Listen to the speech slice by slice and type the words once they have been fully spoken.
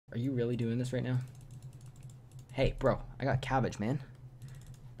Are you really doing this right now? Hey, bro, I got cabbage, man.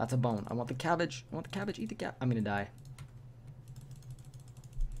 That's a bone. I want the cabbage. I want the cabbage. Eat the I'm gonna die.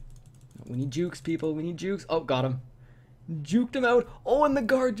 We need jukes, people. We need jukes. Oh, got him. Juked him out. Oh, and the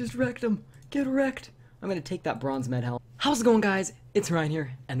guard just wrecked him. Get wrecked. I'm gonna take that bronze med helm. How's it going, guys? It's Ryan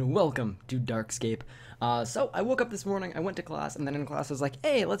here, and welcome to DarkScape. So I woke up this morning, I went to class, and then in class I was like,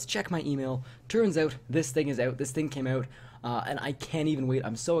 hey, let's check my email. Turns out this thing is out, this thing came out, and I can't even wait.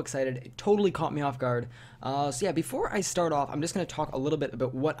 I'm so excited. It totally caught me off guard. So yeah, before I start off, I'm just going to talk a little bit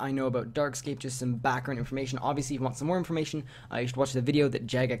about what I know about DarkScape, just some background information. Obviously, if you want some more information, you should watch the video that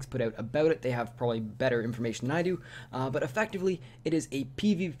Jagex put out about it. They have probably better information than I do, but effectively, it is a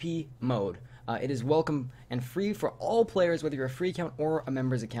PvP mode. It is welcome and free for all players, whether you're a free account or a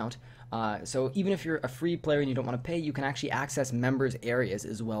members account. So even if you're a free player and you don't want to pay, you can actually access members areas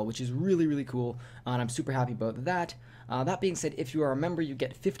as well, which is really, really cool, and I'm super happy about that. That being said, if you are a member, you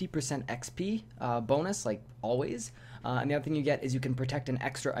get 50% XP bonus, like always, and the other thing you get is you can protect an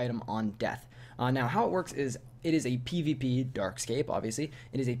extra item on death. Now, how it works is it is a PvP DarkScape, obviously.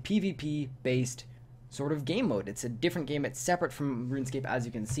 It is a PvP-based sort of game mode. It's a different game. It's separate from Runescape. As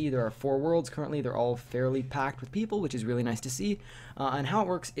you can see, there are 4 worlds currently. They're all fairly packed with people, which is really nice to see. And how it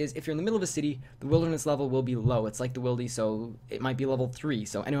works is if you're in the middle of a city, the wilderness level will be low. It's like the wildy, so it might be level 3.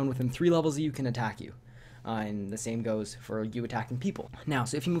 So anyone within 3 levels of you can attack you. And the same goes for you attacking people. Now,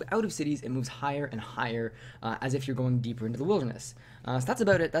 so if you move out of cities, it moves higher and higher as if you're going deeper into the wilderness. So that's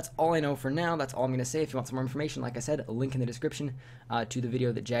about it. That's all I know for now. That's all I'm going to say. If you want some more information, like I said, a link in the description to the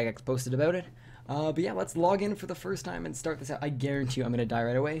video that Jagex posted about it. But yeah, let's log in for the first time and start this out. I guarantee you I'm going to die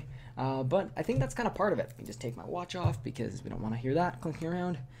right away. But I think that's kind of part of it. Let me just take my watch off because we don't want to hear that clinking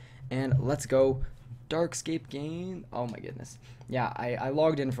around. And let's go. DarkScape game. Oh my goodness. Yeah, I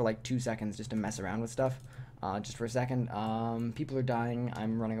logged in for like 2 seconds just to mess around with stuff. Just for a second. People are dying.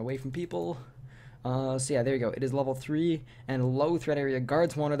 I'm running away from people. So yeah, there you go. It is level 3 and low threat area.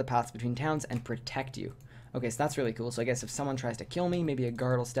 Guards wander the paths between towns and protect you. Okay, so that's really cool. So I guess if someone tries to kill me, maybe a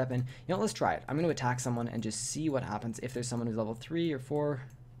guard will step in. You know, let's try it. I'm going to attack someone and just see what happens if there's someone who's level 3 or 4.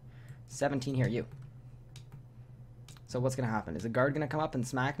 17 here, you. So what's going to happen? Is a guard going to come up and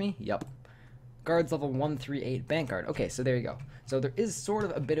smack me? Yup. Guards level 138, bank guard. Okay, so there you go. So there is sort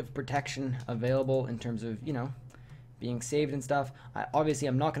of a bit of protection available in terms of, you know, being saved and stuff. Obviously,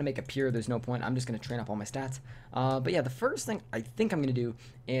 I'm not going to make a Pker. There's no point. I'm just going to train up all my stats. But yeah, the first thing I think I'm going to do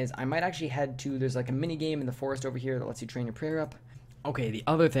is I might actually head to, there's like a mini game in the forest over here that lets you train your prayer up. Okay, the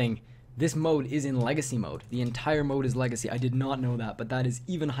other thing, this mode is in legacy mode. The entire mode is legacy. I did not know that, but that is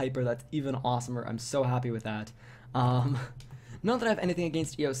even hyper. That's even awesomer. I'm so happy with that. Not that I have anything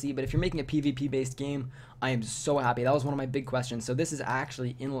against EOC, but if you're making a PvP-based game, I am so happy. That was one of my big questions. So this is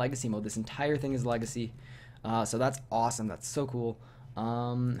actually in legacy mode. This entire thing is legacy. So that's awesome. That's so cool.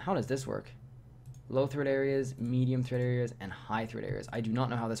 How does this work? Low threat areas, medium threat areas, and high threat areas. I do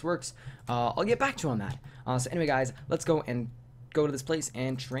not know how this works. I'll get back to you on that. So anyway, guys, let's go to this place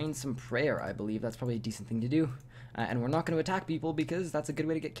and train some prayer. I believe that's probably a decent thing to do. And we're not going to attack people because that's a good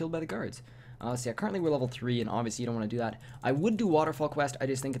way to get killed by the guards. So yeah, currently we're level 3, and obviously you don't want to do that. I would do Waterfall Quest. I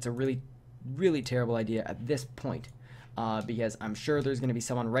just think it's a really, really terrible idea at this point. Because I'm sure there's going to be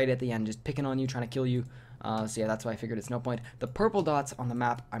someone right at the end just picking on you, trying to kill you. So yeah, that's why I figured it's no point. The purple dots on the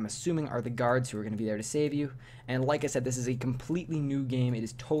map, I'm assuming, are the guards who are going to be there to save you. And like I said, this is a completely new game. It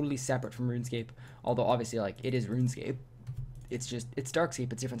is totally separate from RuneScape. Although obviously, like, it is RuneScape. It's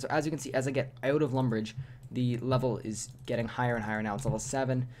DarkScape. It's different. So as you can see, as I get out of Lumbridge, the level is getting higher and higher now. It's level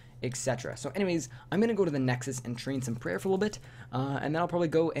 7, etc. So anyways, I'm going to go to the Nexus and train some prayer for a little bit. And then I'll probably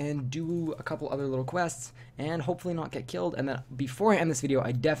go and do a couple other little quests and hopefully not get killed. And then before I end this video,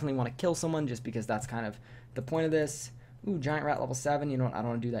 I definitely want to kill someone just because that's kind of the point of this. Ooh, giant rat level 7. You know what? I don't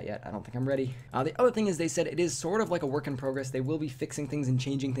want to do that yet. I don't think I'm ready. The other thing is they said it is sort of like a work in progress. They will be fixing things and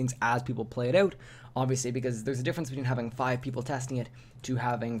changing things as people play it out. Obviously, because there's a difference between having 5 people testing it to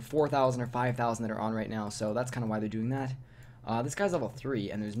having 4,000 or 5,000 that are on right now. So that's kind of why they're doing that. This guy's level 3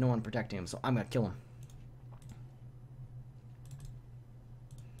 and there's no one protecting him, so I'm going to kill him.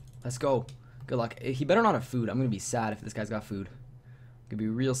 Let's go. Good luck. He better not have food. I'm going to be sad if this guy's got food. I'm going to be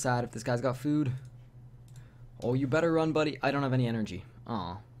real sad if this guy's got food. Oh, you better run, buddy. I don't have any energy.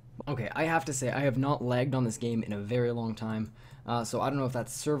 Aw. Okay, I have to say, I have not lagged on this game in a very long time. So I don't know if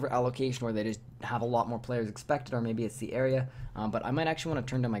that's server allocation or they just have a lot more players expected, or maybe it's the area. But I might actually want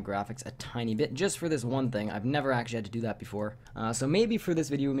to turn down my graphics a tiny bit just for this one thing. I've never actually had to do that before. So maybe for this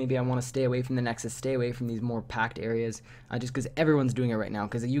video, maybe I want to stay away from the Nexus, stay away from these more packed areas, just because everyone's doing it right now,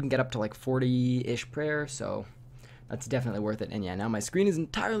 because you can get up to like 40-ish prayer, so that's definitely worth it. And yeah, now my screen is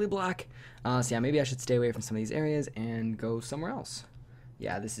entirely black. So yeah, maybe I should stay away from some of these areas and go somewhere else.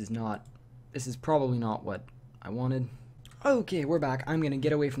 Yeah, this is probably not what I wanted. Okay, we're back. I'm going to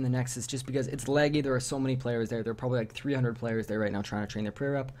get away from the Nexus just because it's laggy. There are so many players there. There are probably like 300 players there right now trying to train their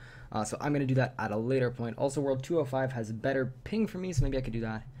prayer up. So I'm going to do that at a later point. Also, World 205 has better ping for me, so maybe I could do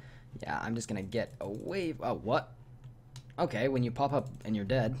that. Yeah, I'm just going to get away. Oh, what? Okay, when you pop up and you're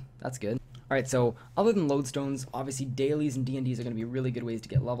dead, that's good. Alright, so other than lodestones, obviously dailies and D&Ds are going to be really good ways to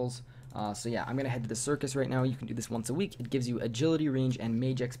get levels. So yeah, I'm going to head to the circus right now. You can do this once a week. It gives you agility, range, and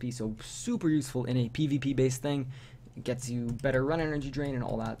mage XP, so super useful in a PvP-based thing. It gets you better run energy drain and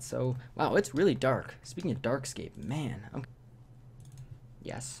all that. So, wow, it's really dark. Speaking of DarkScape, man.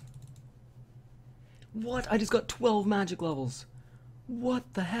 Yes. What? I just got 12 magic levels.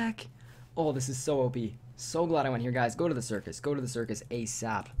 What the heck? Oh, this is so OP. So glad I went here, guys. Go to the circus. Go to the circus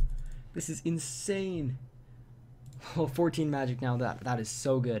ASAP. This is insane. Oh, 14 magic now. That is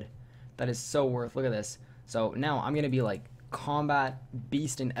so good. That is so worth. Look at this. So now I'm going to be like combat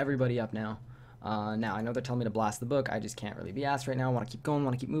beasting everybody up now. Now, I know they're telling me to blast the book. I just can't really be asked right now. I want to keep going,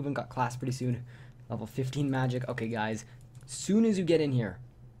 want to keep moving. Got class pretty soon. Level 15 magic. Okay, guys. Soon as you get in here,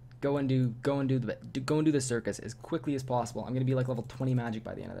 go and do the circus as quickly as possible. I'm going to be like level 20 magic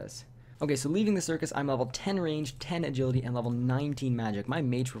by the end of this. Okay, so leaving the circus, I'm level 10 range, 10 agility, and level 19 magic. My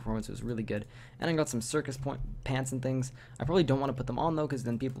mage performance was really good. And I got some circus pants and things. I probably don't want to put them on, though, because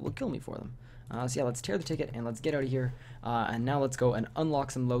then people will kill me for them. So yeah, let's tear the ticket, and let's get out of here. And now let's go and unlock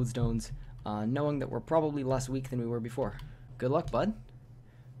some lodestones, knowing that we're probably less weak than we were before. Good luck, bud.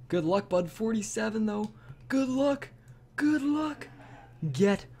 Good luck, bud. 47, though. Good luck. Good luck.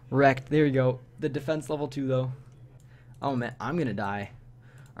 Get wrecked. There you go. The defense level 2, though. Oh, man, I'm going to die.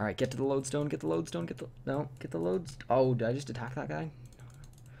 Alright, get to the lodestone, get the lodestone, get the loads. Oh, did I just attack that guy?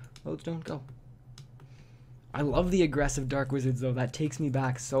 Lodestone, go. I love the aggressive Dark Wizards, though. That takes me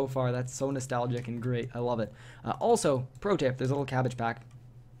back so far. That's so nostalgic and great. I love it. Also, pro tip, there's a little cabbage pack.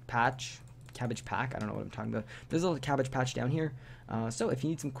 Cabbage pack? I don't know what I'm talking about. There's a little cabbage patch down here. So if you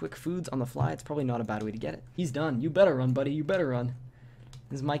need some quick foods on the fly, it's probably not a bad way to get it. He's done. You better run, buddy. You better run.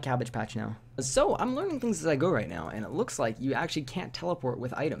 This is my cabbage patch now. So, I'm learning things as I go right now, and it looks like you actually can't teleport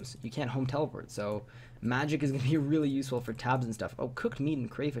with items. You can't home teleport, so magic is going to be really useful for tabs and stuff. Oh, cooked meat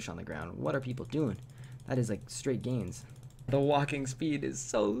and crayfish on the ground. What are people doing? That is like straight gains. The walking speed is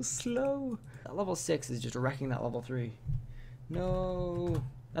so slow. That level 6 is just wrecking that level 3. No.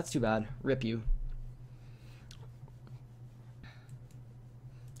 That's too bad. Rip you.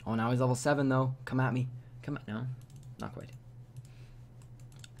 Oh, now he's level 7, though. Come at me. Come at... No, not quite.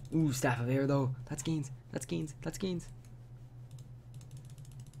 Ooh, Staff of Air, though. That's gains. That's gains. That's gains.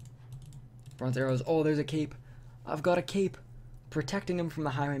 Bronze arrows. Oh, there's a cape. I've got a cape. Protecting him from the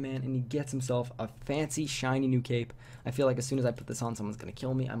highwayman, and he gets himself a fancy, shiny new cape. I feel like as soon as I put this on, someone's going to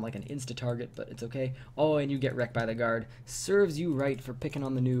kill me. I'm like an insta-target, but it's okay. Oh, and you get wrecked by the guard. Serves you right for picking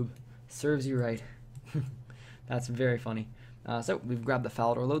on the noob. Serves you right. That's very funny. So we've grabbed the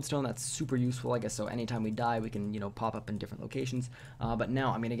Falador Lodestone. That's super useful, I guess. So anytime we die, we can, pop up in different locations. But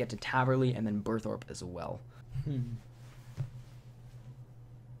now I'm going to get to Taverley and then Burthorpe as well.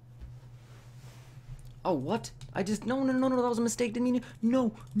 Oh, what? I just... No, that was a mistake. Didn't mean...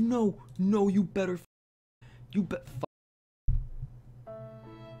 No, you better... You bet...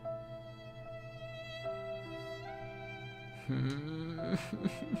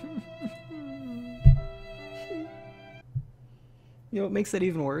 You know what makes that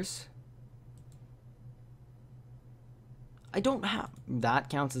even worse? I don't have... That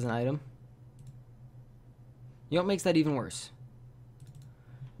counts as an item. You know what makes that even worse?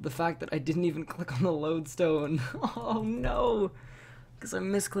 The fact that I didn't even click on the lodestone. Oh no! Because I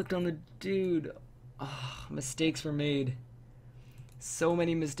misclicked on the dude. Oh, mistakes were made. So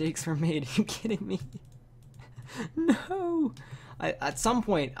many mistakes were made. Are you kidding me? No! At some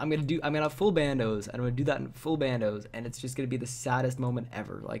point, I'm gonna have full bandos, and I'm gonna do that in full bandos, and it's just gonna be the saddest moment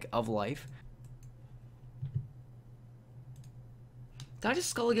ever, like, of life. Did I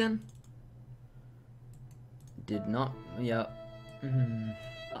just skull again? Did not. Yeah.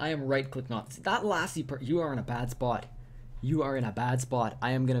 I am right-click not. That lasty part. You are in a bad spot. You are in a bad spot.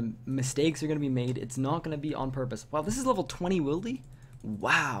 Mistakes are gonna be made. It's not gonna be on purpose. Wow, this is level 20 wildy?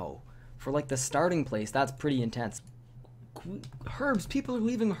 Wow. For like the starting place, that's pretty intense. Herbs. People are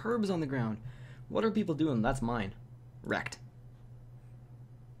leaving herbs on the ground. What are people doing? That's mine. Wrecked.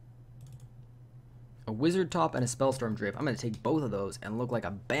 A wizard top and a spellstorm drape. I'm gonna take both of those and look like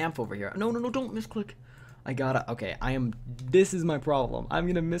a bamf over here. No, don't misclick. Okay, this is my problem. I'm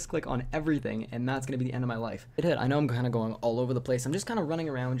gonna misclick on everything, and that's gonna be the end of my life. I know I'm kind of going all over the place. I'm just kind of running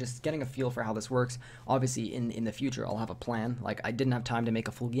around, just getting a feel for how this works. Obviously, in the future, I'll have a plan. Like, I didn't have time to make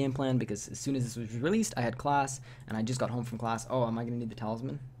a full game plan because as soon as this was released, I had class, and I just got home from class. Oh, am I gonna need the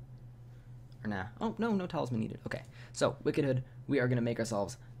talisman? Or nah? Oh, no talisman needed. Okay, so, Wicked Hood, we are gonna make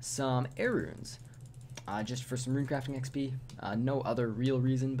ourselves some air runes. Just for some runecrafting XP. No other real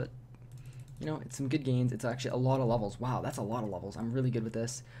reason, but you know, it's some good gains. It's actually a lot of levels. Wow, that's a lot of levels. I'm really good with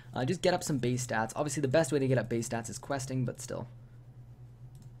this. Just get up some base stats. Obviously, the best way to get up base stats is questing, but still.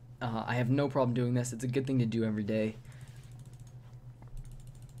 I have no problem doing this. It's a good thing to do every day.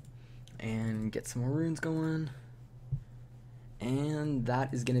 And get some more runes going. And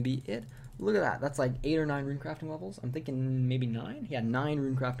that is going to be it. Look at that. That's like 8 or 9 runecrafting levels. I'm thinking maybe 9? Yeah, 9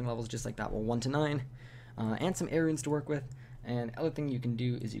 runecrafting levels just like that. Well, 1 to 9. And some air runes to work with. And other thing you can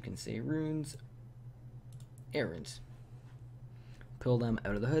do is you can say runes, air runes. Pull them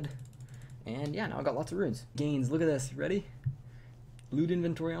out of the hood. And yeah, now I've got lots of runes. Gains, look at this. Ready? Loot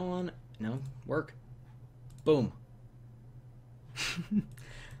inventory on. No, work. Boom.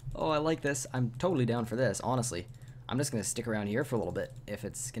 Oh, I like this. I'm totally down for this, honestly. I'm just going to stick around here for a little bit if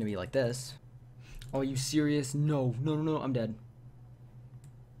it's going to be like this. Oh, are you serious? No, I'm dead.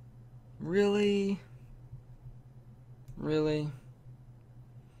 Really? Really?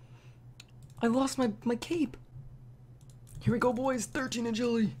 I lost my cape. Here we go, boys. 13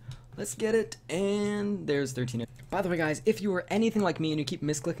 agility. Let's get it. And there's 13. By the way, guys, if you are anything like me and you keep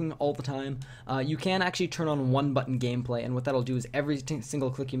misclicking all the time, you can actually turn on one-button gameplay, and what that'll do is every single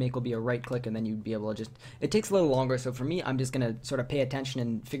click you make will be a right click, and then you'd be able to just... It takes a little longer, so for me, I'm just going to sort of pay attention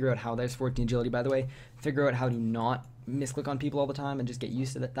and figure out how... There's 14 agility, by the way. Figure out how to not misclick on people all the time and just get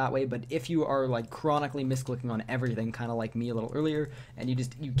used to it that way. But if you are like chronically misclicking on everything, kind of like me a little earlier, and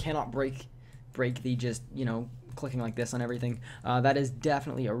you cannot break the just, you know, clicking like this on everything, that is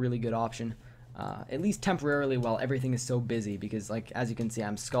definitely a really good option. At least temporarily while everything is so busy, because like as you can see,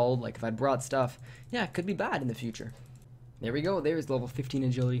 I'm skulled. Like if I'd brought stuff, yeah, it could be bad in the future. There we go. There's level 15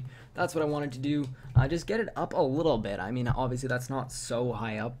 agility. That's what I wanted to do. Just get it up a little bit. I mean, obviously that's not so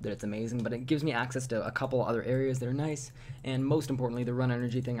high up that it's amazing, but it gives me access to a couple other areas that are nice. And most importantly, the run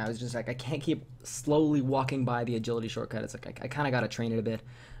energy thing. I was just like, I can't keep slowly walking by the agility shortcut. It's like I kind of got to train it a bit.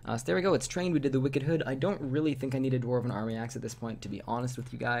 So there we go. It's trained. We did the Wicked Hood. I don't really think I need a Dwarven Army Axe at this point, to be honest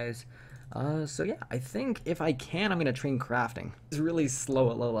with you guys. So yeah, I think if I can, I'm going to train crafting. It's really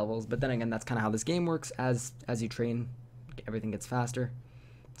slow at low levels, but then again, that's kind of how this game works. As you train, everything gets faster.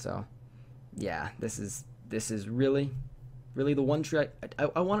 So yeah, this is really the one tree.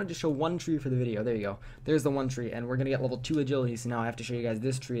 I wanted to show one tree for the video. There you go. There's the one tree, and we're going to get level 2 agility, so now I have to show you guys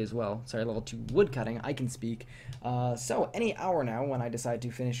this tree as well. Sorry, level 2 wood cutting. I can speak. So any hour now, when I decide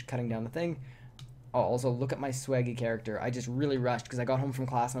to finish cutting down the thing, oh, also look at my swaggy character. I just really rushed because I got home from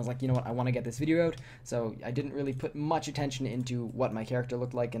class and I was like, you know what, I want to get this video out. So I didn't really put much attention into what my character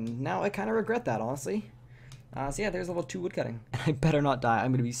looked like, and now I kind of regret that, honestly. So yeah, there's level 2 woodcutting. I better not die.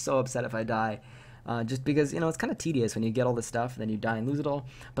 I'm going to be so upset if I die. Just because, you know, it's kind of tedious when you get all this stuff and then you die and lose it all.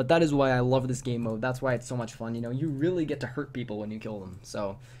 But that is why I love this game mode. That's why it's so much fun. You know, you really get to hurt people when you kill them.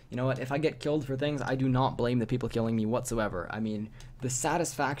 So, you know what, if I get killed for things, I do not blame the people killing me whatsoever. I mean, the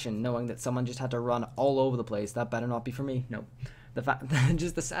satisfaction knowing that someone just had to run all over the place, that better not be for me. No.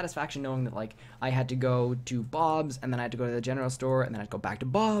 Just the satisfaction knowing that, like, I had to go to Bob's, and then I had to go to the general store, and then I'd go back to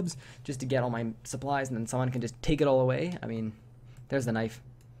Bob's just to get all my supplies, and then someone can just take it all away. I mean, there's the knife.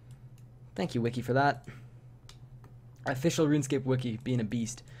 Thank you, Wiki, for that. Official RuneScape Wiki, being a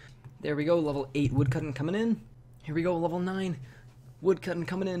beast. There we go, level 8 woodcutting coming in. Here we go, level 9 woodcutting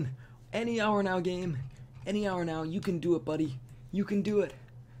coming in. Any hour now, game. Any hour now. You can do it, buddy. You can do it.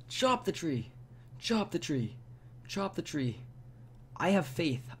 Chop the tree. Chop the tree. Chop the tree. I have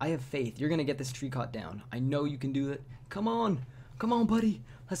faith. I have faith. You're going to get this tree cut down. I know you can do it. Come on. Come on, buddy.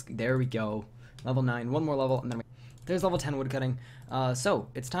 There we go. Level 9. One more level, and then there's level 10 woodcutting. So,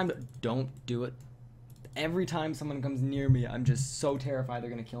 it's time to... Don't do it. Every time someone comes near me, I'm just so terrified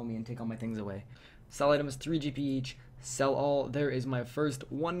they're going to kill me and take all my things away. Sell items, 3 GP each. Sell all. There is my first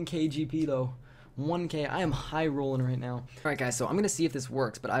 1k GP, though. 1k. I am high rolling right now. Alright guys, so I'm going to see if this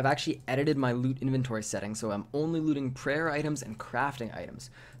works, but I've actually edited my loot inventory settings, so I'm only looting prayer items and crafting items.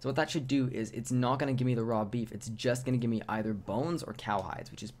 So what that should do is it's not going to give me the raw beef, it's just going to give me either bones or cow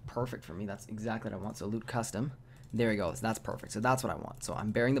hides, which is perfect for me. That's exactly what I want. So loot custom. There we go. So that's perfect. So that's what I want. So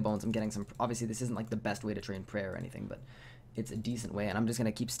I'm burying the bones. I'm getting some... Obviously, this isn't like the best way to train prayer or anything, but it's a decent way, and I'm just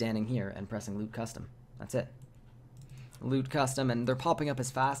going to keep standing here and pressing loot custom. That's it. Loot custom, and they're popping up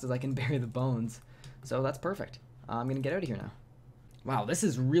as fast as I can bury the bones. So that's perfect. I'm going to get out of here now. Wow, this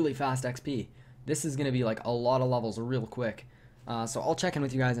is really fast XP. This is going to be like a lot of levels real quick. So I'll check in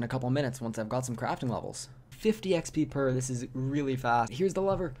with you guys in a couple minutes once I've got some crafting levels. 50 XP per, this is really fast. Here's the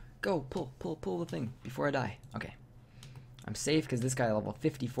lever. Go, pull the thing before I die. Okay. I'm safe because this guy, level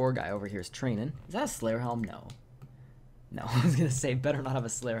 54 guy over here, is training. Is that a Slayer helm? No. No, I was going to say, better not have a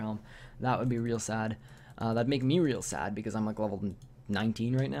Slayer helm. That would be real sad. That'd make me real sad because I'm like level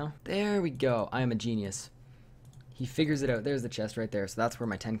 19 right now. There we go. I am a genius. He figures it out. There's the chest right there. So that's where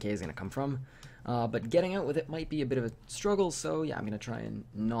my 10k is going to come from. But getting out with it might be a bit of a struggle. So yeah, I'm going to try and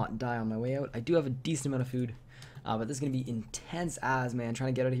not die on my way out. I do have a decent amount of food. But this is going to be intense as, man.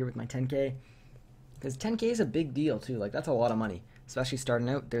 Trying to get out of here with my 10k. Because 10k is a big deal too. Like, that's a lot of money. Especially starting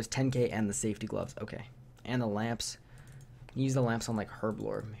out. There's 10k and the safety gloves. Okay. And the lamps. Use the lamps on like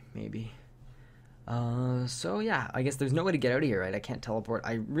Herblore, maybe. So yeah, I guess there's no way to get out of here, right? I can't teleport.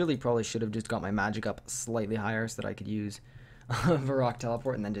 I really probably should have just got my magic up slightly higher so that I could use Varrock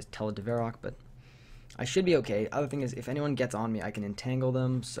teleport and then just tell it to Varrock, but I should be okay. Other thing is, if anyone gets on me, I can entangle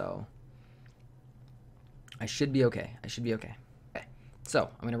them, so I should be okay. I should be okay. Okay, so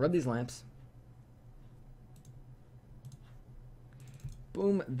I'm going to rub these lamps.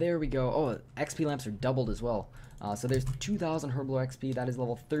 Boom, there we go. Oh, XP lamps are doubled as well. So there's 2,000 Herblore XP. That is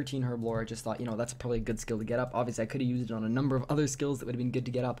level 13 Herblore. I just thought, you know, that's probably a good skill to get up. Obviously, I could have used it on a number of other skills that would have been good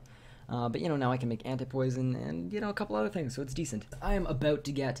to get up. But, you know, now I can make anti-poison and, you know, a couple other things, so it's decent. I am about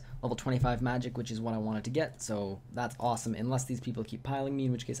to get level 25 magic, which is what I wanted to get, so that's awesome. Unless these people keep piling me,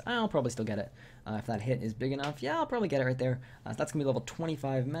 in which case I'll probably still get it. If that hit is big enough, yeah, I'll probably get it right there. So that's going to be level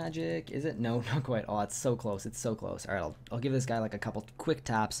 25 magic. Is it? No, not quite. Oh, it's so close. It's so close. All right, I'll give this guy like a couple quick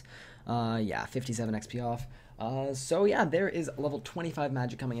taps. Yeah, 57 XP off. So yeah, there is level 25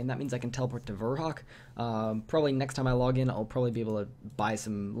 magic coming in. That means I can teleport to Varrock. Probably next time I log in, I'll probably be able to buy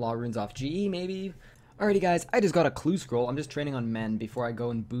some law runes off GE, maybe. Alrighty guys, I just got a clue scroll. I'm just training on men before I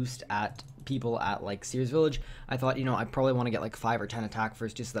go and boost at people at like Sears Village. I thought, you know, I probably want to get like 5 or 10 attack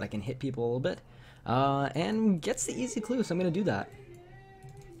first just so that I can hit people a little bit. And gets the easy clue, so I'm going to do that.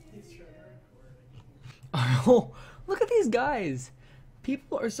 Oh, look at these guys!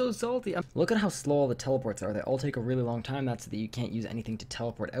 People are so salty. Look at how slow all the teleports are. They all take a really long time. That's so that you can't use anything to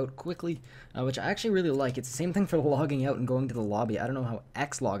teleport out quickly, which I actually really like. It's the same thing for logging out and going to the lobby. I don't know how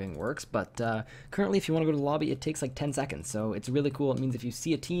X logging works, but currently if you want to go to the lobby, it takes like 10 seconds. So it's really cool. It means if you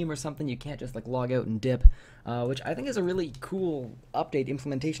see a team or something, you can't just like log out and dip, which I think is a really cool update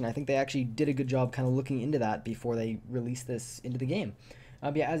implementation. I think they actually did a good job kind of looking into that before they released this into the game.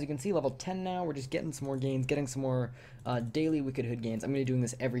 But yeah, as you can see, level 10 now, we're just getting some more gains, getting some more daily Wicked Hood gains. I'm going to be doing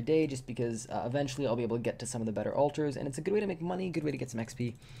this every day just because eventually I'll be able to get to some of the better altars, and it's a good way to make money, good way to get some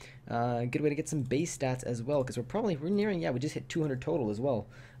XP, good way to get some base stats as well, because we're nearing, yeah, we just hit 200 total as well,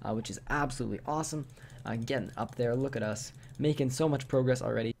 which is absolutely awesome. Getting up there, look at us, making so much progress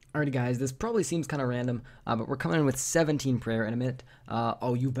already. Alrighty guys, this probably seems kind of random, but we're coming in with 17 prayer in a minute.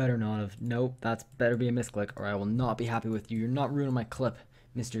 Oh, you better not have. Nope, that's better be a misclick, or I will not be happy with you. You're not ruining my clip,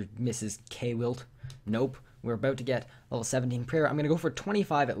 Mrs. K-Wilt. Nope, we're about to get level 17 prayer. I'm going to go for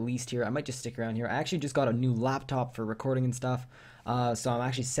 25 at least here. I might just stick around here. I actually just got a new laptop for recording and stuff, so I'm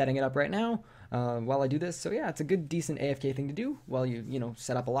actually setting it up right now while I do this. So yeah, it's a good, decent AFK thing to do while you know,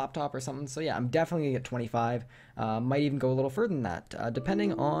 set up a laptop or something. So yeah, I'm definitely going to get 25. Might even go a little further than that,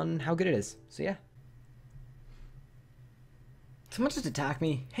 depending on how good it is. So yeah. Someone just attack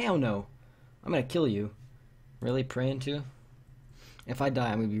me? Hell no. I'm going to kill you. Really praying to? If I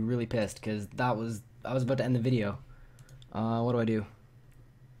die, I'm going to be really pissed, because I was about to end the video. What do I do?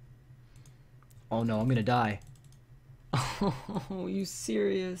 Oh no, I'm going to die. Oh, are you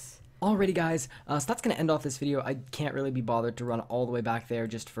serious? Alrighty guys, so that's going to end off this video. I can't really be bothered to run all the way back there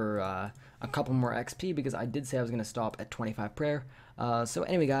just for a couple more XP, because I did say I was going to stop at 25 prayer. So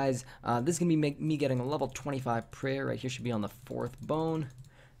anyway guys, this is going to be me getting a level 25 prayer. Right here should be on the 4th bone.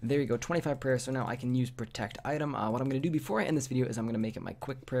 There you go, 25 prayer, so now I can use protect item. What I'm going to do before I end this video is I'm going to make it my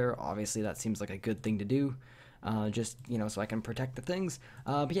quick prayer. Obviously, that seems like a good thing to do, just, you know, so I can protect the things.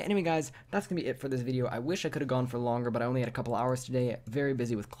 But yeah, anyway, guys, that's going to be it for this video. I wish I could have gone for longer, but I only had a couple hours today, very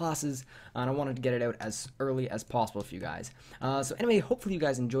busy with classes, and I wanted to get it out as early as possible for you guys. So anyway, hopefully you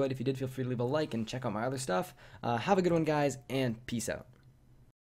guys enjoyed. If you did, feel free to leave a like and check out my other stuff. Have a good one, guys, and peace out.